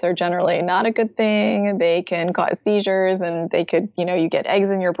 Parasites are generally not a good thing. They can cause seizures, and they could, you get eggs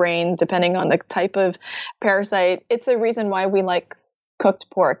in your brain depending on the type of parasite. It's a reason why we like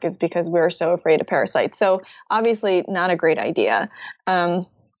cooked pork, is because we're so afraid of parasites. So obviously not a great idea.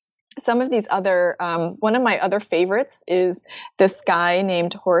 Some of these other, one of my other favorites is this guy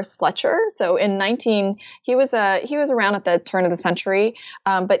named Horace Fletcher. So he was around at the turn of the century,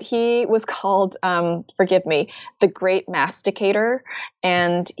 but he was called, forgive me, the Great Masticator.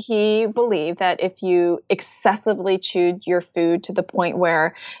 And he believed that if you excessively chewed your food to the point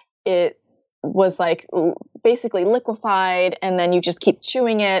where it was like basically liquefied, and then you just keep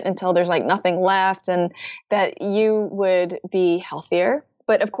chewing it until there's like nothing left, and that you would be healthier.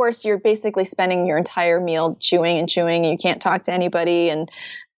 But of course, you're basically spending your entire meal chewing and chewing, and you can't talk to anybody, and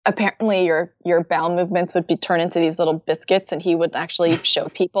apparently your bowel movements would be turned into these little biscuits, and he would actually show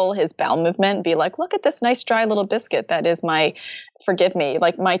people his bowel movement and be like, look at this nice dry little biscuit that is my, forgive me,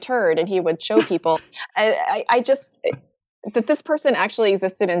 like my turd. And he would show people. I just, that this person actually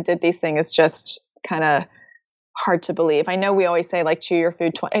existed and did these things is just kind of hard to believe. I know we always say like chew your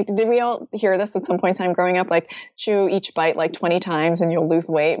food. Did we all hear this at some point in time growing up? Like chew each bite like 20 times and you'll lose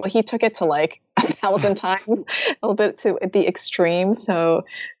weight. Well, he took it to like 1,000 times, a little bit to the extreme. So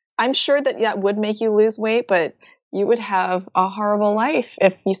I'm sure that would make you lose weight, but you would have a horrible life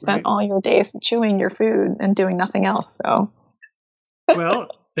if you spent all your days chewing your food and doing nothing else. So, well,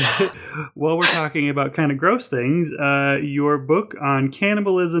 while we're talking about kind of gross things, your book on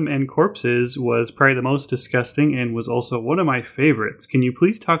cannibalism and corpses was probably the most disgusting and was also one of my favorites. Can you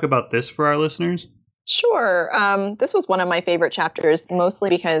please talk about this for our listeners? Sure. This was one of my favorite chapters, mostly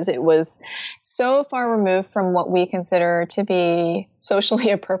because it was so far removed from what we consider to be socially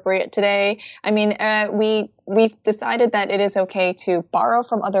appropriate today. I mean, we've decided that it is okay to borrow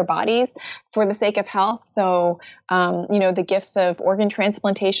from other bodies for the sake of health. So, the gifts of organ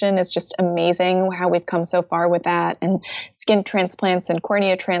transplantation is just amazing how we've come so far with that, and skin transplants and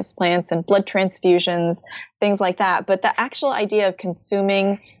cornea transplants and blood transfusions, things like that. But the actual idea of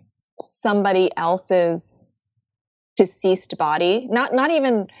consuming somebody else's deceased body, not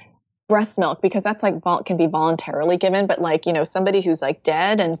even breast milk, because that's like can be voluntarily given, but like, somebody who's like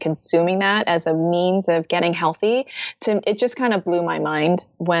dead and consuming that as a means of getting healthy, it just kind of blew my mind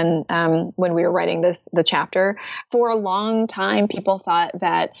when we were writing the chapter. For a long time, people thought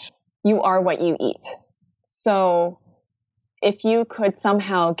that you are what you eat. So if you could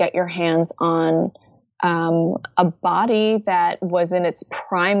somehow get your hands on a body that was in its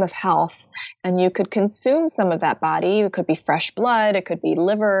prime of health, and you could consume some of that body. It could be fresh blood, it could be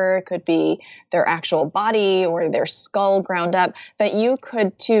liver, it could be their actual body or their skull ground up, that you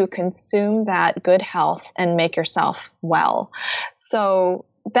could too consume that good health and make yourself well. So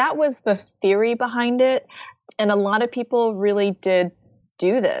that was the theory behind it. And a lot of people really did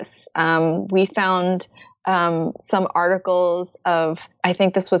do this. We found some articles of, I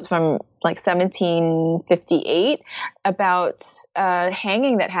think this was from like 1758, about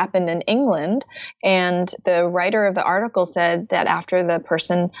hanging that happened in England. And the writer of the article said that after the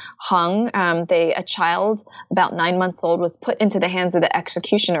person hung, a child about 9 months old was put into the hands of the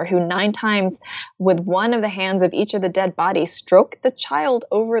executioner, who 9 times with one of the hands of each of the dead bodies stroked the child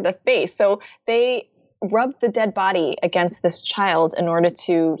over the face. So they rubbed the dead body against this child in order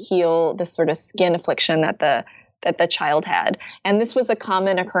to heal this sort of skin affliction that the child had. And this was a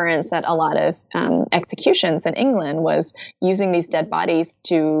common occurrence at a lot of executions in England, was using these dead bodies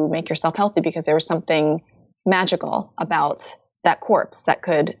to make yourself healthy, because there was something magical about that corpse that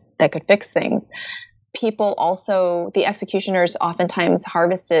could fix things. People also, the executioners oftentimes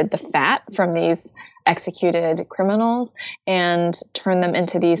harvested the fat from these executed criminals and turned them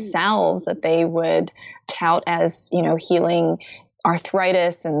into these salves that they would tout as, healing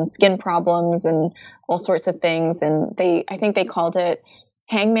arthritis and skin problems and all sorts of things. And I think they called it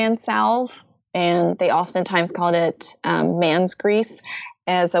hangman salve, and they oftentimes called it man's grease,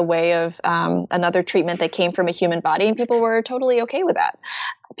 as a way of another treatment that came from a human body. And people were totally okay with that.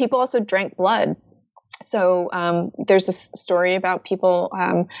 People also drank blood. So there's this story about people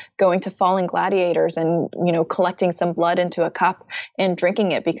going to fallen gladiators and, collecting some blood into a cup and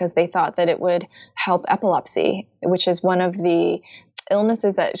drinking it because they thought that it would help epilepsy, which is one of the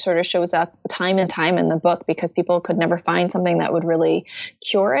illnesses that sort of shows up time and time in the book, because people could never find something that would really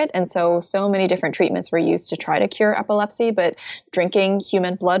cure it. And so many different treatments were used to try to cure epilepsy, but drinking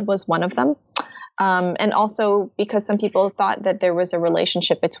human blood was one of them. And also because some people thought that there was a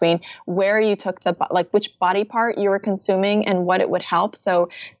relationship between where you took which body part you were consuming and what it would help. So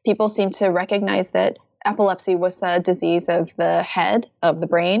people seem to recognize that epilepsy was a disease of the head, of the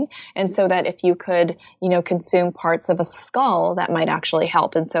brain. And so that if you could, consume parts of a skull, that might actually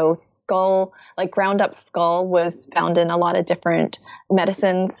help. And so ground up skull was found in a lot of different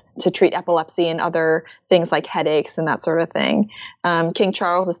medicines to treat epilepsy and other things like headaches and that sort of thing. King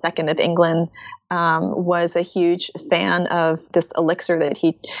Charles II of England was a huge fan of this elixir that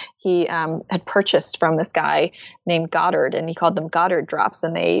he had purchased from this guy named Goddard, and he called them Goddard drops,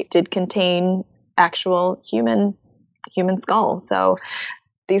 and they did contain actual human skull. So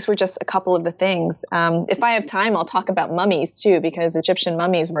these were just a couple of the things. If I have time, I'll talk about mummies too, because Egyptian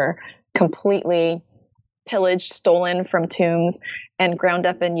mummies were completely pillaged, stolen from tombs, and ground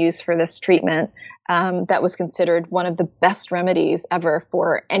up and used for this treatment. that was considered one of the best remedies ever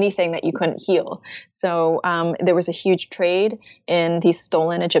for anything that you couldn't heal. So there was a huge trade in these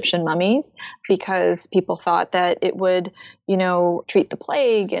stolen Egyptian mummies because people thought that it would, treat the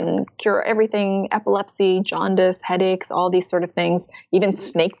plague and cure everything, epilepsy, jaundice, headaches, all these sort of things, even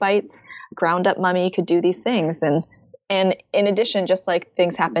snake bites. Ground up mummy could do these things. And in addition, just like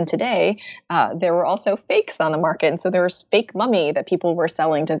things happen today, there were also fakes on the market. And so there was fake mummy that people were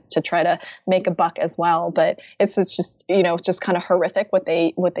selling to try to make a buck as well. But it's just, just kind of horrific what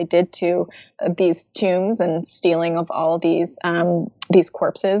they did to these tombs and stealing of all these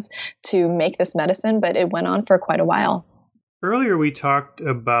corpses to make this medicine. But it went on for quite a while. Earlier, we talked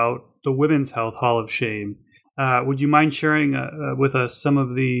about the Women's Health Hall of Shame. Would you mind sharing with us some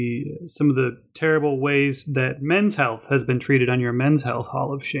of the terrible ways that Men's Health has been treated on your Men's Health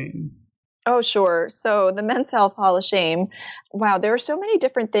Hall of Shame? Oh, sure. So the Men's Health Hall of Shame, wow, there are so many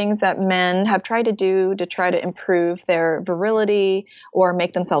different things that men have tried to do to try to improve their virility or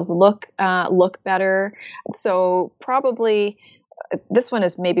make themselves look better. So probably this one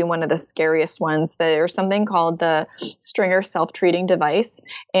is maybe one of the scariest ones. There's something called the Stringer self-treating device,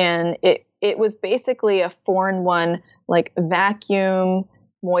 and it was basically a 4-in-1, like vacuum,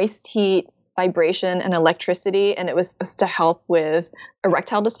 moist heat, vibration, and electricity, and it was supposed to help with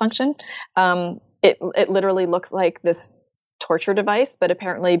erectile dysfunction. It literally looks like this torture device, but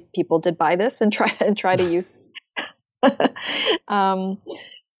apparently people did buy this and try to use it.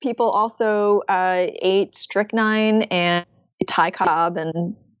 People also ate strychnine and Ty Cobb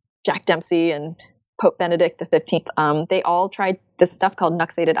and Jack Dempsey and Pope Benedict XV. They all tried this stuff called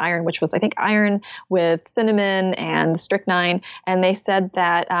nuxated iron, which was, I think, iron with cinnamon and strychnine. And they said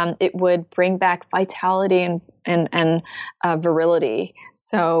that it would bring back vitality and virility.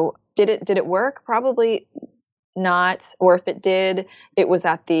 So did it work? Probably not. Or if it did, it was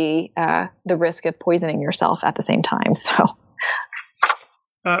at the risk of poisoning yourself at the same time. So.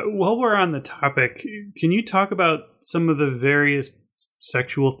 While we're on the topic, can you talk about some of the various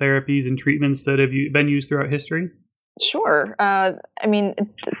sexual therapies and treatments that have been used throughout history? Sure.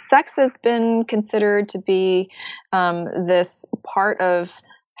 Sex has been considered to be this part of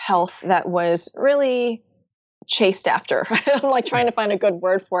health that was really chased after. I'm like trying to find a good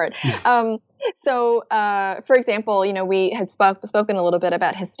word for it. So, for example, we had spoken a little bit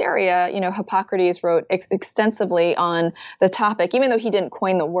about hysteria. Hippocrates wrote extensively on the topic, even though he didn't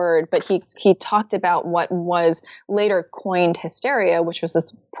coin the word, but he talked about what was later coined hysteria, which was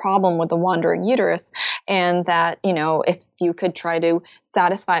this problem with the wandering uterus, and that, if you could try to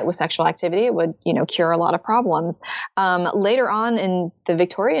satisfy it with sexual activity, it would, cure a lot of problems. Later on in the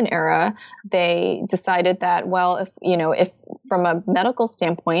Victorian era, they decided that, well, if from a medical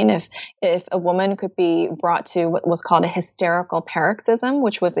standpoint, if a woman could be brought to what was called a hysterical paroxysm,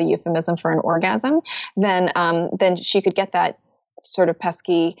 which was a euphemism for an orgasm, then she could get that sort of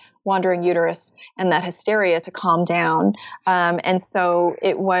pesky wandering uterus and that hysteria to calm down. And so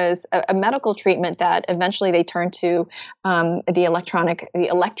it was a medical treatment that eventually they turned to the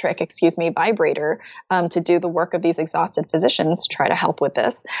electric vibrator to do the work of these exhausted physicians to try to help with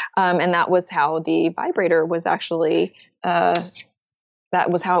this. And that was how the vibrator was actually that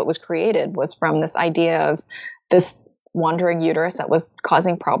was how it was created, was from this idea of this wandering uterus that was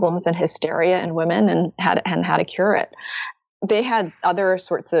causing problems and hysteria in women and how to cure it. They had other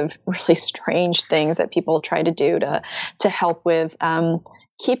sorts of really strange things that people try to do to help with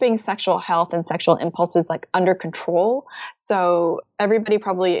keeping sexual health and sexual impulses like under control. So everybody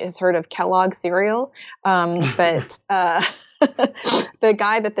probably has heard of Kellogg's cereal, but the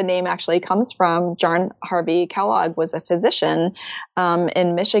guy that the name actually comes from, John Harvey Kellogg, was a physician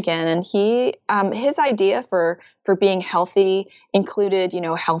in Michigan, and his idea for being healthy included,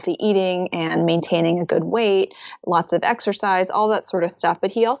 healthy eating and maintaining a good weight, lots of exercise, all that sort of stuff. But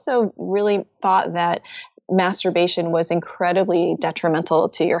he also really thought that masturbation was incredibly detrimental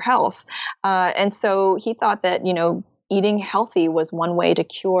to your health, and so he thought that eating healthy was one way to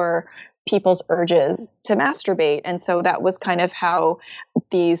cure people's urges to masturbate. And so that was kind of how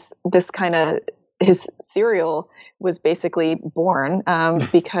his cereal was basically born,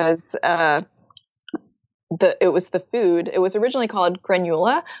 because it was the food. It was originally called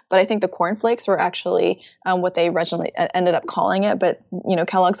granula, but I think the cornflakes were actually what they originally ended up calling it. But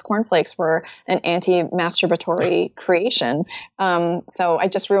Kellogg's cornflakes were an anti-masturbatory creation. So I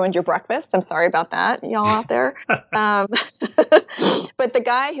just ruined your breakfast. I'm sorry about that, y'all out there. But the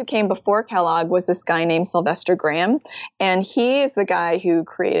guy who came before Kellogg was this guy named Sylvester Graham, and he is the guy who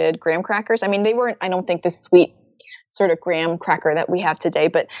created graham crackers. I mean, they weren't, I don't think, this sweet sort of graham cracker that we have today,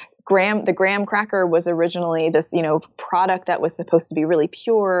 but the graham cracker was originally this, product that was supposed to be really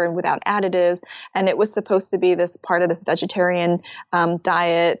pure and without additives. And it was supposed to be this part of this vegetarian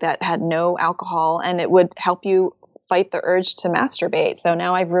diet that had no alcohol, and it would help you fight the urge to masturbate. So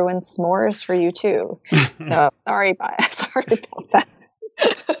now I've ruined s'mores for you too. So sorry about that.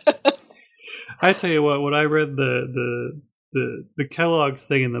 I tell you what, when I read the Kellogg's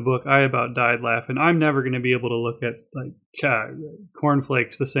thing in the book, I about died laughing. I'm never going to be able to look at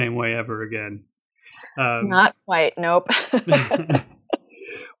cornflakes the same way ever again. Not quite. Nope.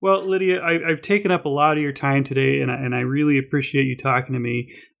 Well, Lydia, I've taken up a lot of your time today, and I really appreciate you talking to me.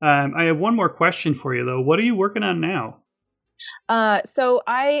 I have one more question for you, though. What are you working on now? So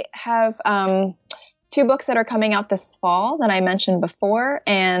I have 2 books that are coming out this fall that I mentioned before,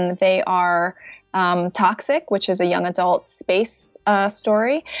 and they are Toxic, which is a young adult space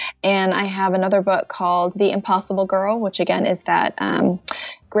story, and I have another book called The Impossible Girl, which again is that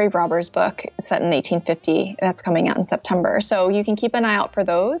grave robbers book set in 1850 that's coming out in September. So you can keep an eye out for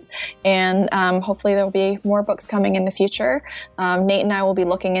those, and hopefully there will be more books coming in the future. Nate and I will be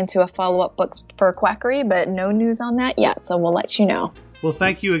looking into a follow-up book for Quackery, but no news on that yet, so we'll let you know. Well,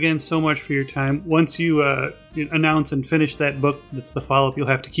 thank you again so much for your time. Once you announce and finish that book that's the follow-up, you'll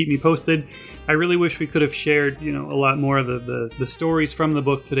have to keep me posted. I really wish we could have shared, a lot more of the stories from the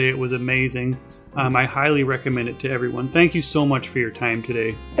book today. It was amazing. I highly recommend it to everyone. Thank you so much for your time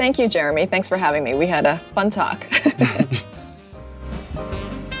today. Thank you, Jeremy. Thanks for having me. We had a fun talk.